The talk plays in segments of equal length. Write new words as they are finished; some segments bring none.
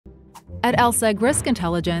At LSEG Risk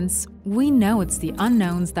Intelligence, we know it's the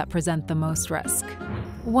unknowns that present the most risk.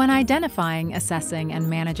 When identifying, assessing, and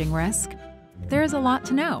managing risk, there is a lot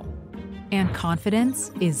to know, and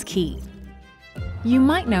confidence is key. You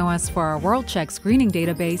might know us for our WorldCheck screening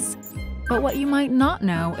database, but what you might not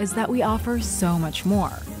know is that we offer so much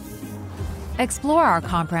more. Explore our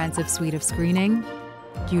comprehensive suite of screening,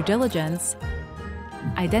 due diligence,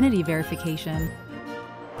 identity verification,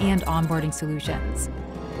 and onboarding solutions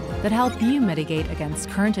that help you mitigate against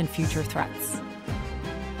current and future threats.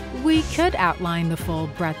 We could outline the full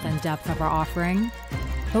breadth and depth of our offering,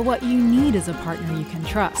 but what you need is a partner you can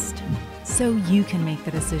trust, so you can make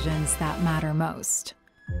the decisions that matter most.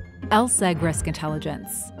 LSEG Risk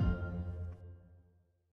Intelligence.